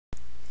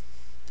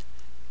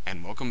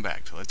And welcome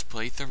back to Let's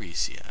Play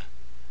Theresia,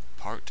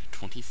 Part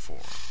 24.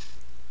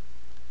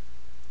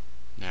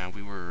 Now,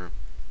 we were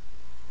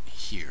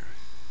here.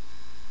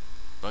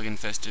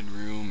 Bug-infested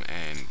room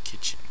and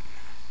kitchen.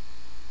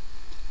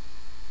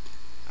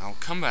 I'll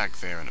come back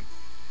there in a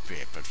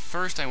bit, but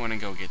first I want to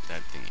go get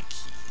that thing of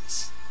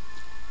keys.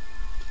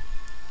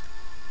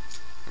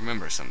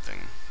 Remember something.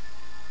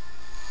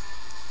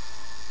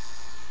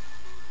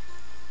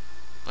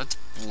 Let's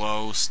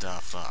blow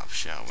stuff up,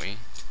 shall we?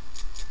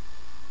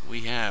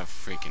 We have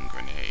freaking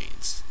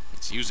grenades.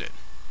 Let's use it.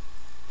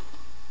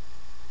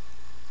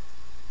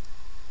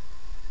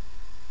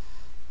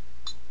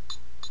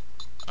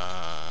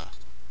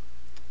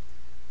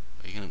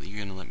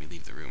 You're gonna let me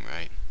leave the room,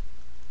 right?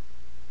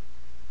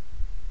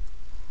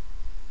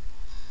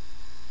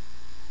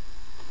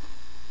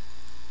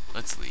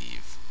 Let's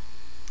leave.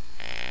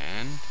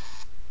 And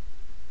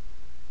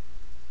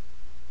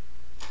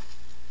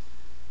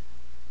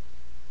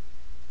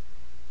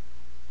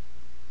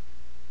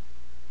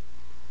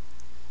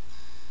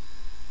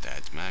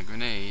that's my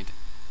grenade.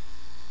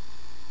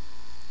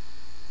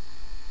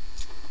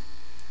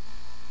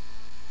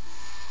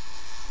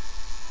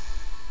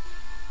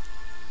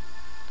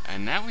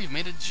 And now we've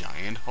made a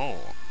giant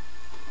hole.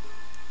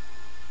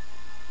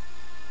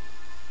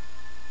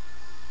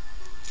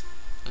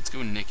 Let's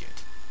go nick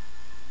it.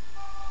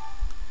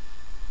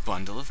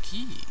 Bundle of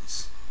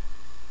keys.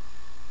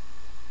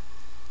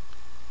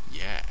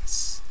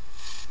 Yes.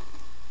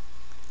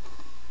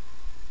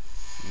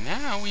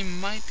 Now we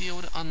might be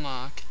able to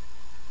unlock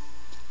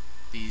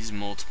these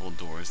multiple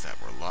doors that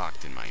were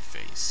locked in my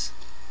face.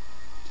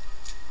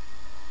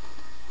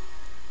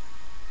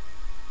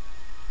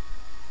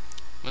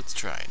 Let's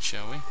try it,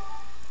 shall we?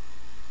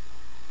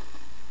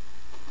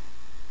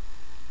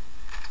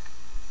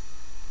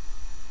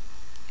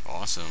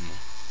 Awesome.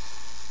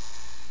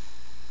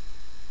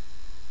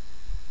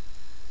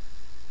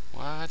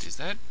 What? Is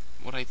that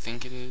what I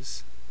think it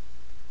is?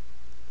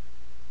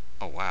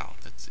 Oh wow,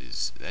 that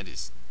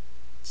is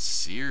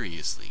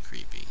seriously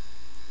creepy.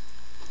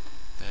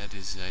 That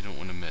is, I don't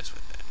want to mess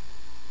with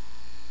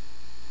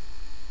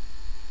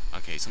that.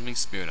 Okay, something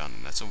smeared on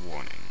them, that's a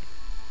warning.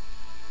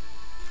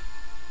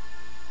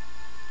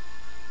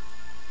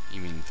 You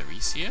mean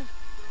Theresia?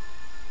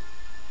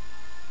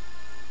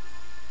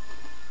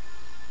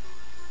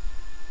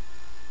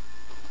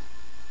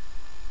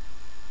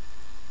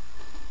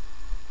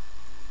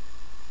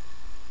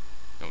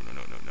 No, no,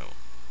 no, no, no.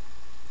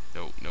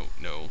 No, no,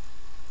 no.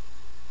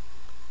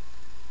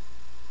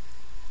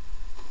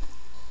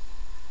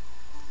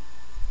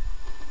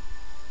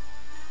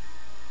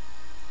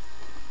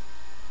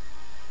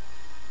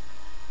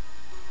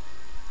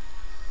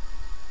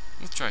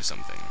 Let's try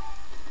something.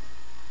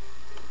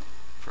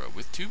 Probe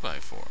with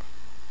 2x4.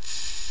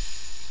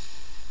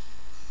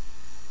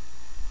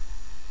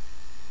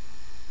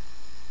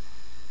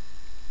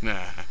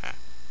 I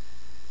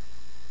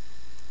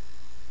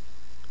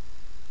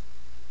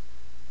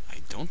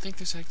don't think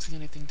there's actually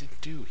anything to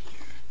do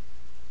here.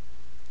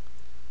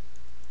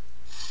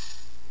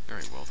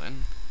 Very well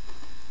then.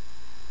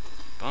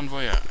 Bon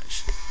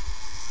voyage.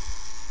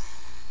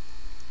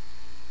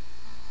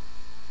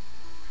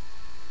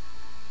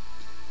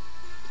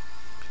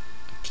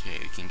 Okay,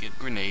 we can get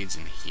grenades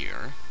in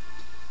here.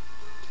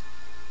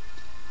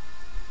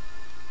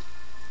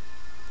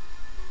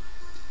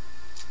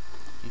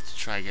 Let's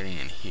try getting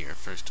in here,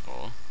 first of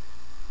all.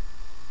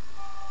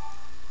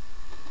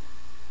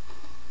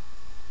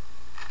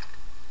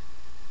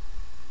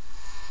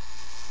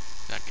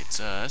 That gets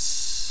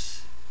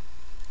us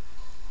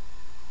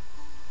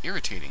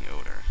irritating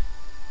odor.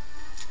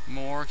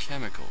 More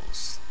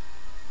chemicals.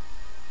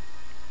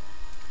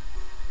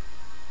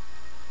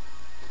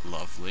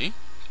 Lovely.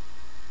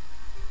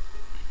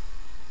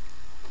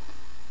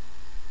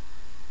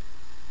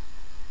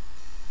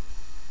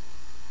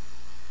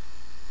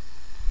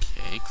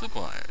 Clip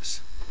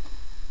wires.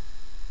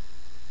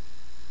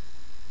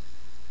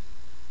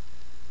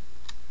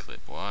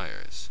 Clip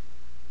wires.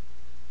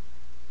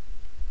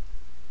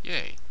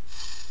 Yay.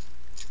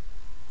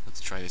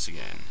 Let's try this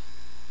again.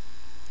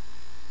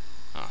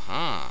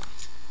 Aha.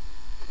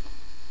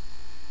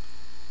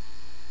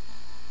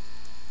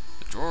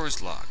 The drawer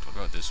is locked. What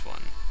about this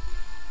one?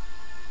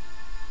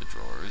 The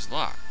drawer is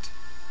locked.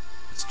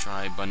 Let's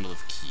try bundle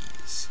of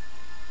keys.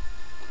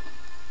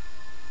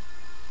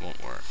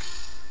 Won't work.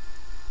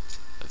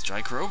 Let's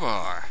try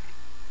crowbar.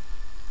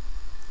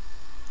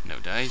 No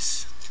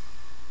dice.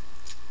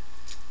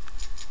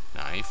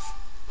 Knife.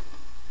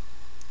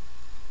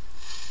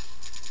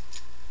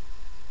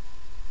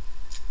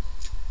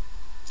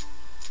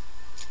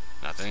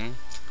 Nothing.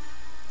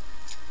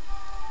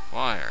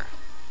 Wire.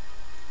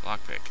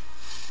 Lockpick.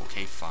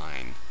 Okay,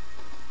 fine.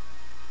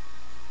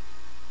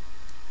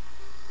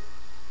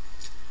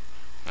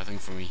 Nothing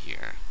for me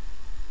here.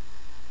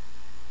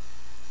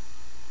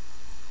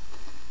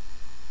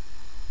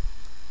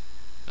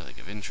 Nothing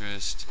of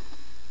interest.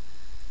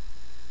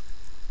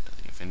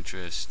 Nothing of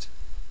interest.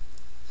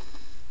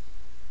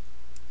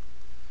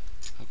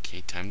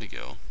 Okay, time to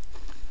go.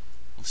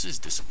 Well, this is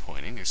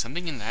disappointing. There's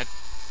something in that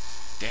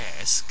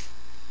desk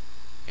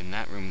in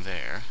that room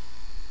there.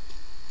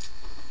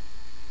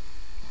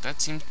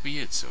 That seems to be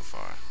it so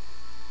far.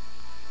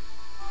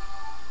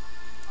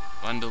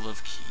 Bundle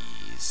of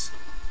keys.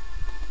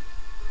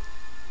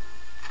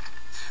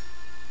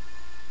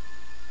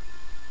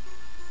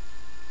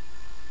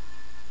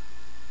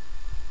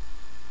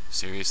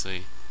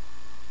 Seriously?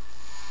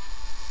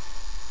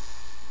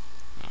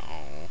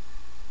 No.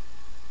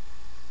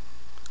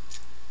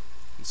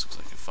 This looks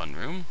like a fun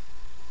room.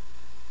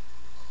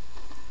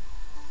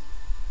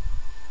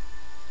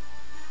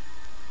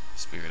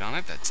 Spirit on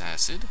it, that's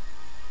acid.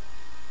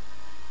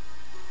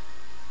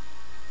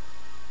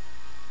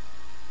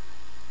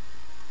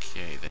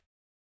 Okay,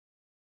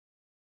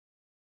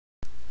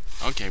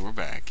 okay, we're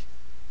back.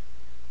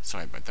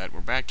 Sorry about that,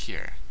 we're back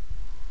here.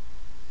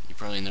 You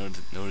probably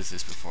noticed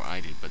this before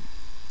I did, but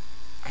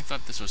I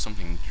thought this was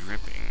something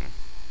dripping.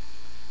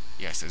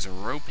 Yes, there's a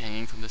rope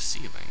hanging from the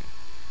ceiling.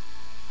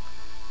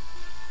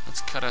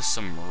 Let's cut us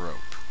some rope.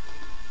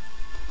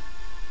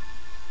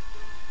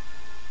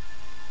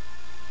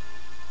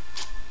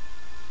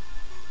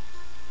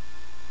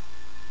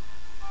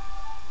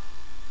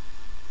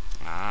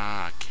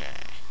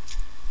 Okay.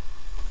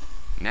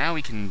 Now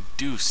we can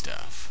do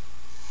stuff.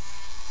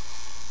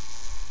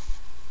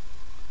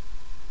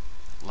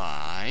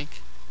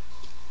 Like,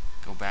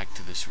 go back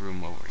to this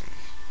room over here.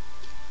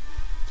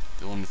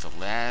 The one with the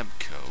lab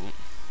coat.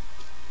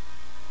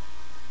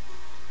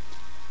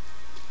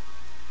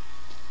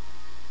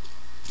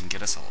 And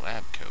get us a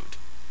lab coat.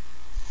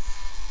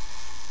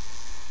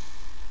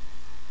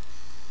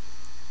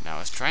 Now I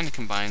was trying to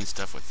combine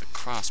stuff with the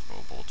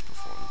crossbow bolts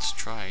before. Let's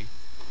try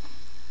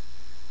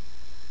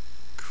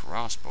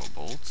crossbow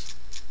bolts.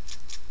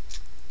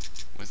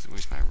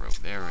 Where's my rope?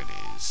 There it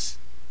is.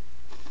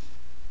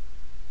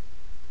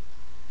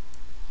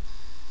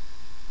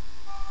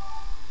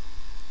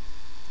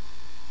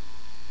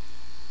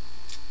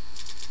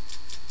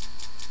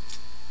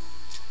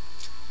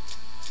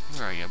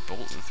 Where are you? Bolt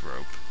with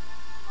rope.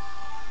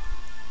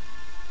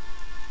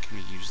 Can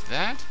we use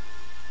that?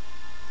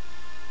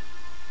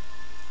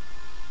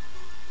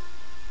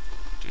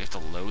 Do we have to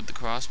load the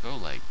crossbow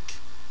like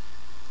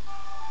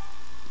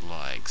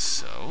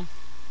so?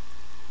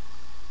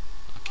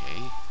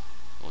 Okay,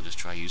 we'll just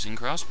try using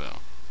crossbow.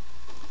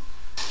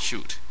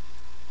 Shoot.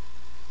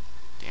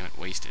 Damn it,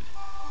 wasted.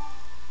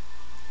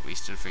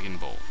 Wasted a friggin'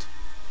 bolt.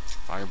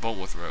 Fire bolt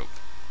with rope.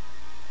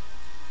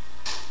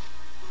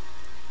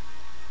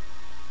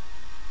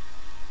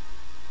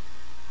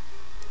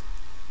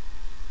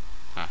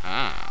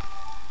 Haha.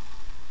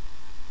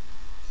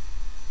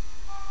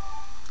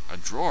 A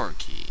drawer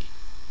key.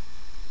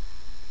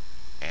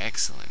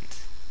 Excellent.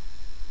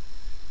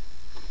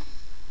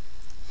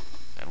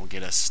 That'll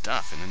get us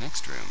stuff in the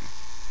next room.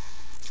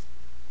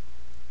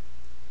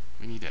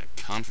 We need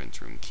a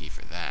conference room key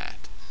for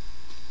that.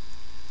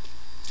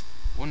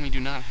 One we do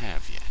not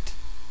have yet.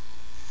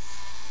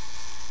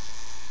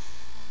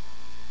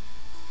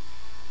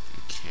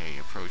 Okay,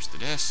 approach the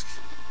desk.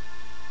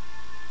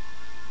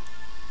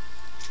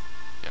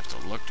 You have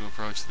to look to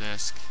approach the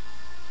desk.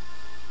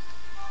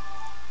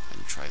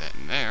 And try that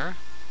in there.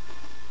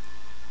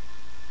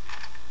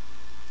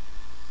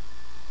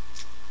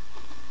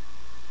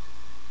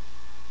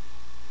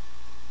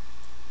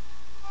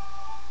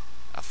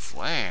 A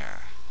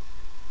flare.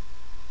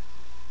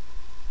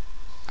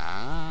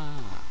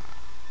 Ah.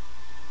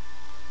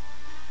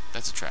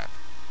 That's a trap.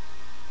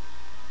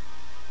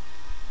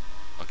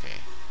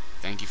 Okay.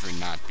 Thank you for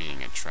not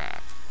being a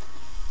trap.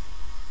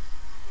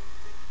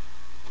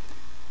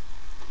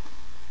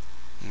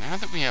 Now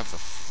that we have the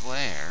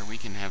flare, we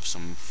can have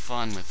some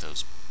fun with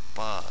those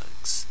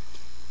bugs.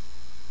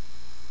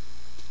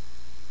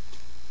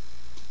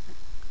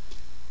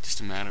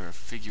 Just a matter of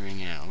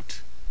figuring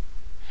out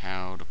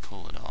how to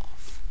pull it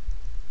off.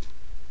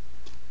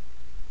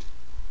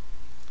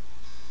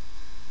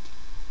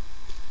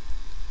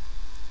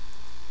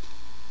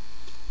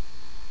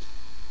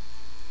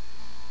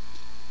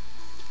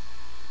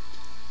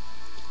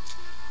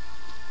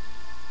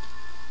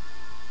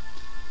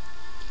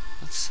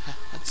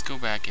 Let's go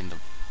back in the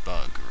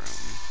bug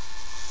room.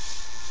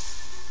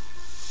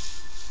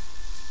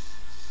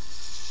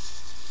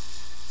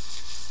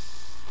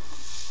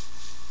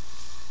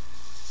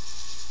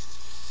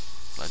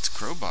 Let's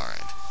crowbar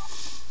it.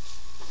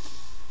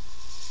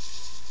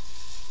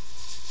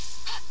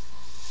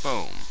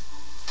 Boom.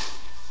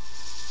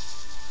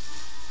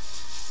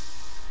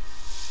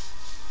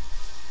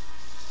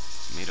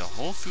 Made a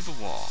hole through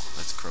the wall.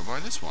 Let's crowbar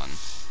this one.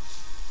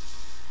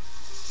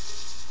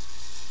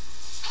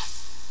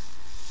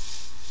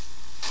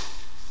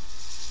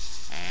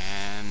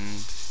 And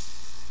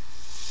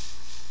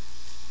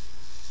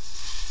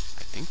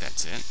I think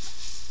that's it.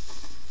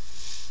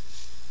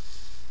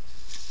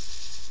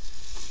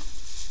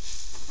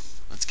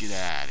 Let's get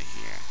out of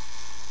here.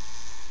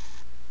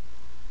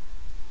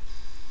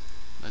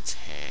 Let's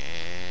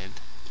head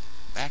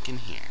back in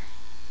here.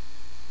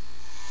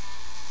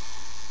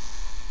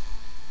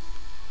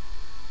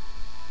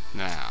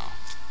 Now,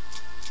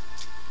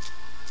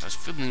 I was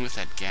fiddling with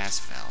that gas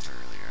valve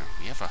earlier.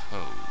 We have a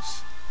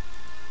hose.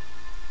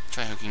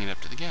 Try hooking it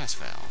up to the gas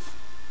valve.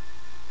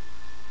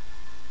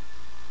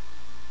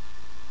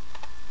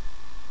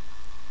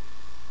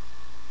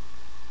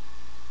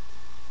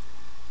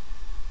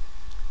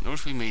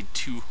 Notice we made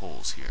 2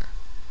 holes here.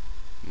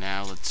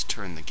 Now let's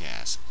turn the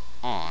gas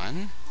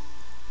on.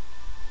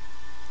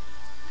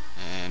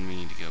 And we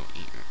need to go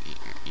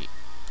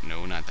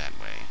no, not that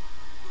way.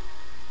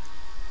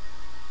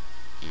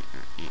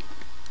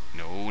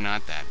 No,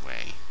 not that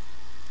way.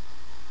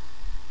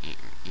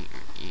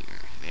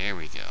 There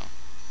we go.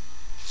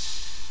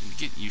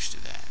 Get used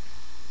to that.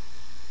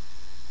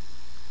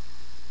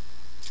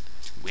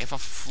 We have a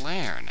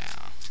flare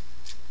now.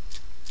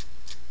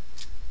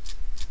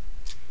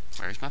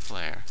 Where's my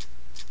flare?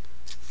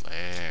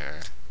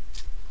 Flare.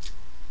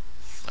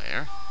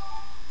 Flare.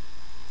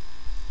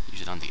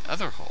 Use it on the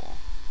other hole.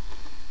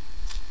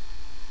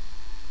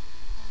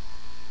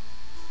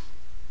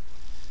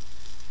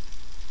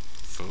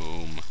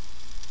 Foam.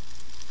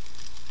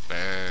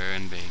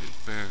 Burn, baby,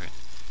 burn.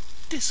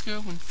 Disco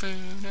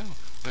Inferno.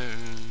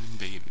 Burn,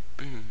 baby,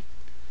 burn.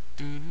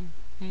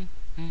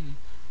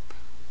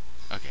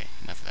 Okay,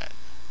 enough of that.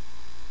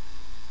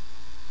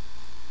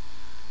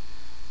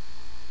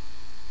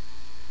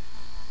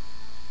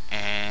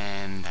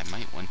 And I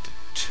might want to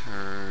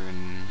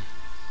turn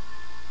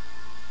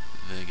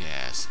the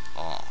gas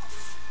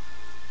off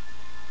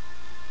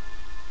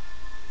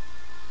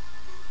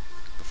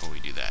before we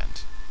do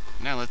that.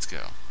 Now let's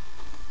go.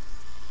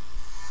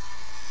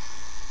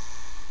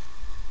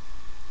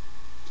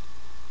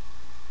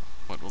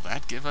 What will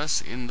that give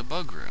us in the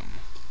bug room?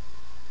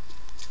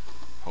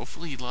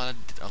 Hopefully a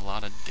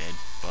lot of dead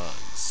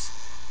bugs.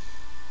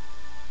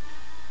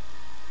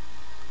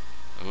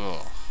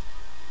 Ugh.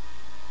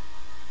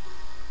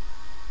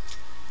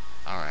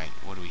 Alright,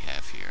 what do we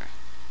have here?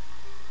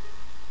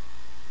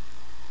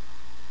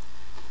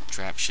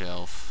 Trap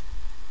shelf.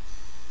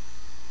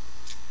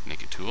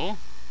 Make a tool?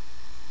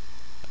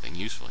 Nothing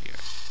useful here.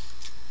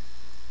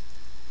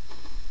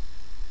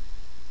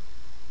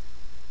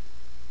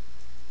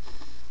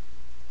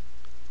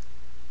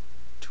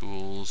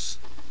 Tools.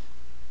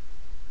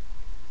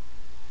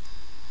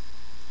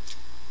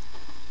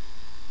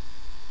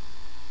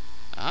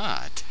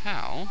 Ah, a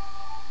towel.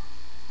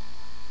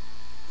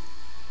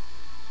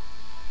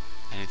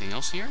 Anything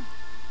else here?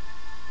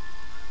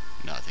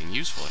 Nothing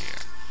useful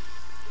here.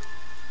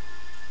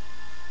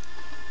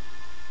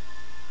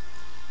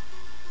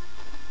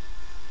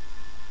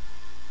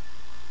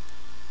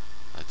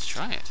 Let's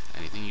try it.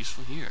 Anything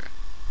useful here?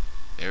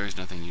 There is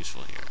nothing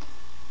useful here.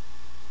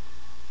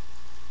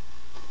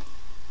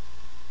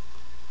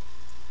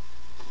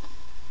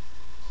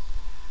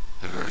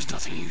 There is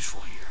nothing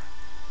useful here.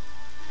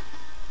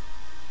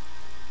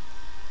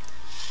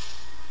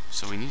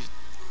 So we need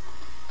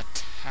a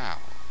towel.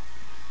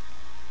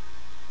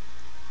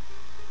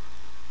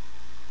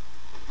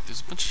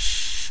 There's a bunch of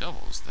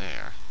shovels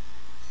there.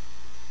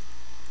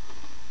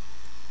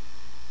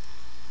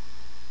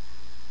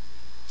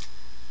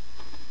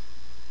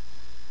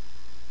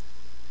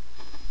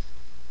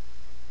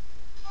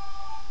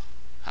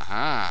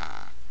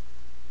 Haha.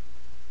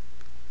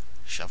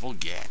 Shovel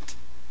get.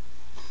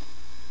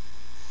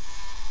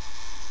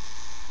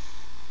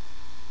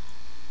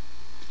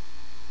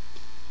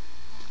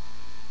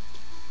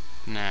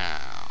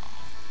 Now,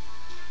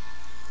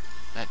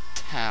 that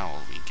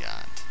towel we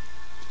got.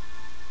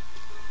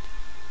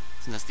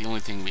 And that's the only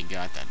thing we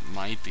got that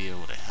might be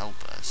able to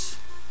help us.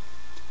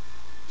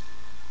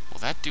 Will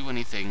that do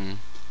anything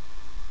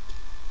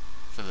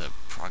for the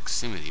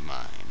proximity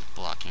mine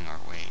blocking our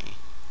way?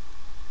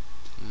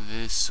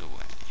 This way.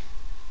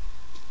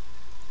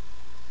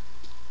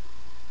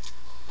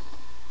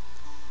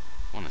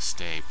 Want to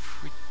stay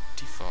pretty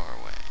far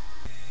away.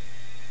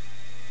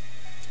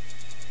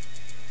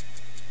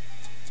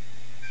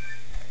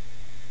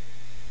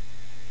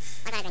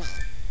 What about a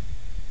grenade?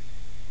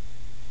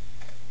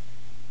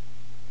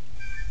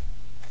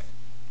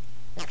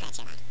 No credit,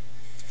 Sherlock.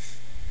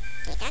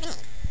 Can you throw a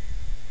grenade?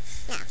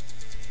 No.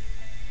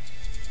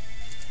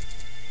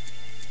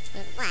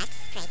 What,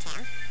 pray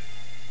tell?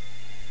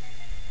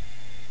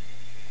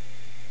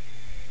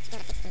 Should be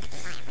able to fix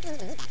conducting wire. What do we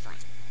even need that for?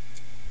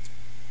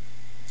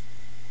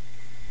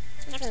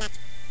 Why are we not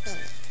being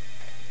made?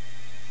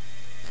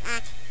 Not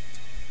locked.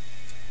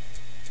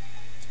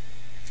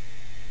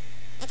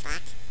 It's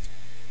locked.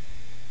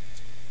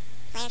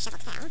 Flare, shovel,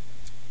 towel.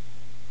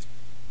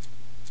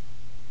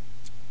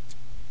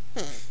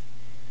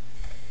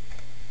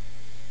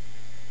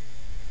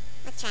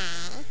 Let's try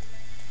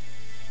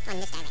going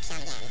this direction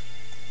again.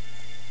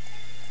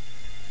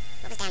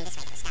 What was down this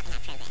way that was stopping our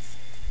progress?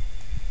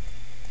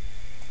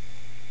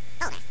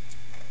 Boulder.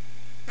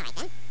 Alright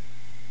then.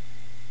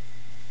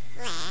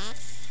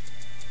 Let's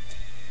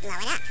blow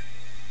it up.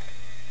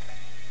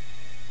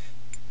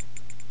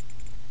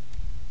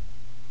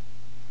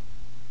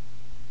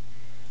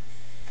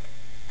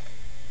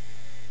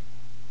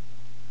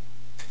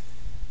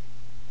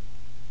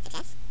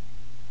 Success.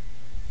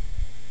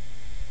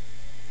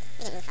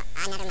 We didn't move far.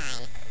 Another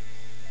mine.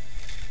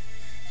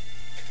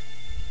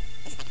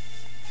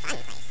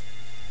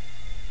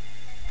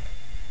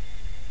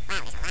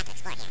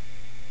 explore here.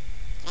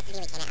 That's the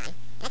view we came in on.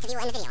 That's the view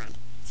we'll end the video on.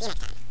 See you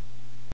next time.